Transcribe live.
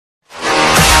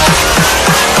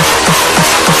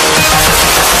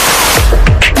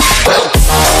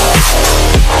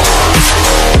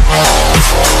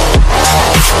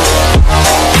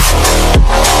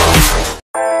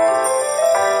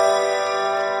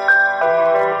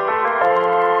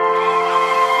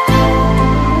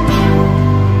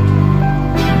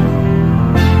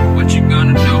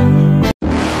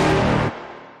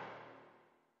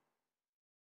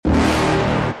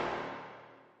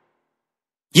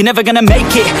you're never gonna make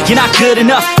it. You're not good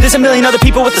enough, there's a million other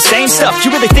people with the same stuff. You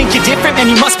really think you're different? Man,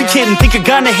 you must be kidding. Think you're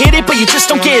gonna hit it, but you just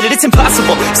don't get it. It's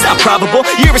impossible, it's not probable,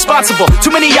 you're irresponsible. Too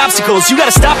many obstacles, you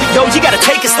gotta stop it, yo. You gotta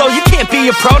take it slow, you can't be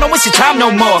a pro. Don't waste your time no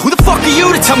more. Who the fuck are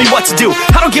you to tell me what to do?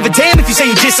 I don't give a damn if you say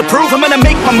you disapprove. I'm gonna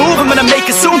make my move, I'm gonna make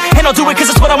it soon, and I'll do it cause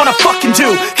it's what I wanna fucking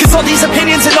do. Cause all these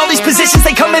opinions and all these positions,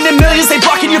 they come in millions, they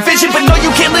blocking your vision. But no,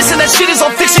 you can't listen, that shit is all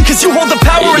fiction. Cause you hold the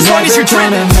power as long as you're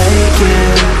dreaming. Make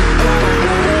it.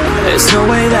 There's no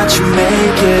way that you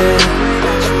make it.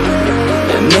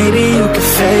 And maybe you can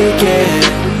fake it,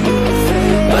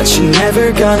 but you're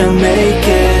never gonna make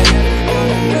it.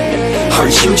 Are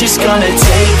you just gonna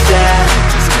take that?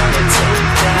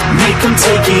 Make them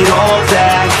take it all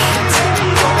back.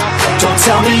 Don't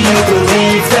tell me you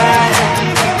believe that.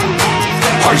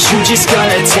 Are you just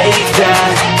gonna take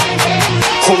that?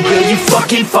 Or will you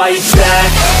fucking fight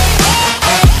back?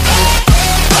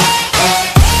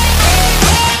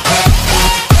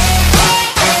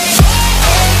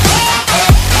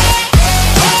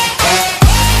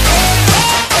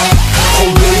 Or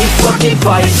will you fucking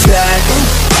fight back?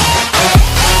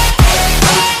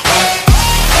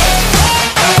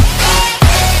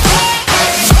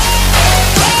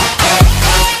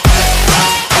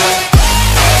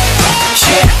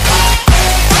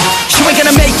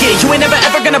 You ain't never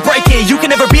ever gonna break it. You can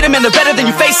never beat them and they're better than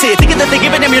you, face it. Thinking that they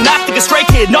give a damn, you're not thinking straight,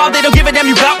 kid. No, they don't give a damn,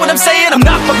 you got what I'm saying? I'm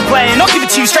not fucking playing, I'll give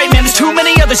it to you straight, man. There's too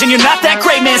many others and you're not that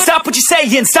great, man. Stop what you're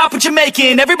saying, stop what you're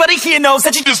making. Everybody here knows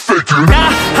that you just faking.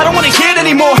 Nah, I don't wanna hear it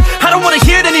anymore, I don't wanna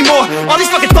hear it anymore. All these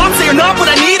fucking thoughts, they are not what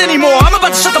I need anymore. I'm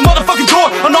about to shut the motherfucking door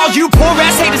on all you poor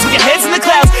ass haters with your heads in the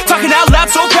clouds, talking out loud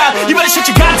so proud. You better shut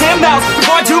your goddamn mouth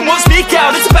before I do more, speak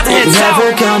out. It's about to head south.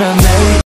 Never gonna make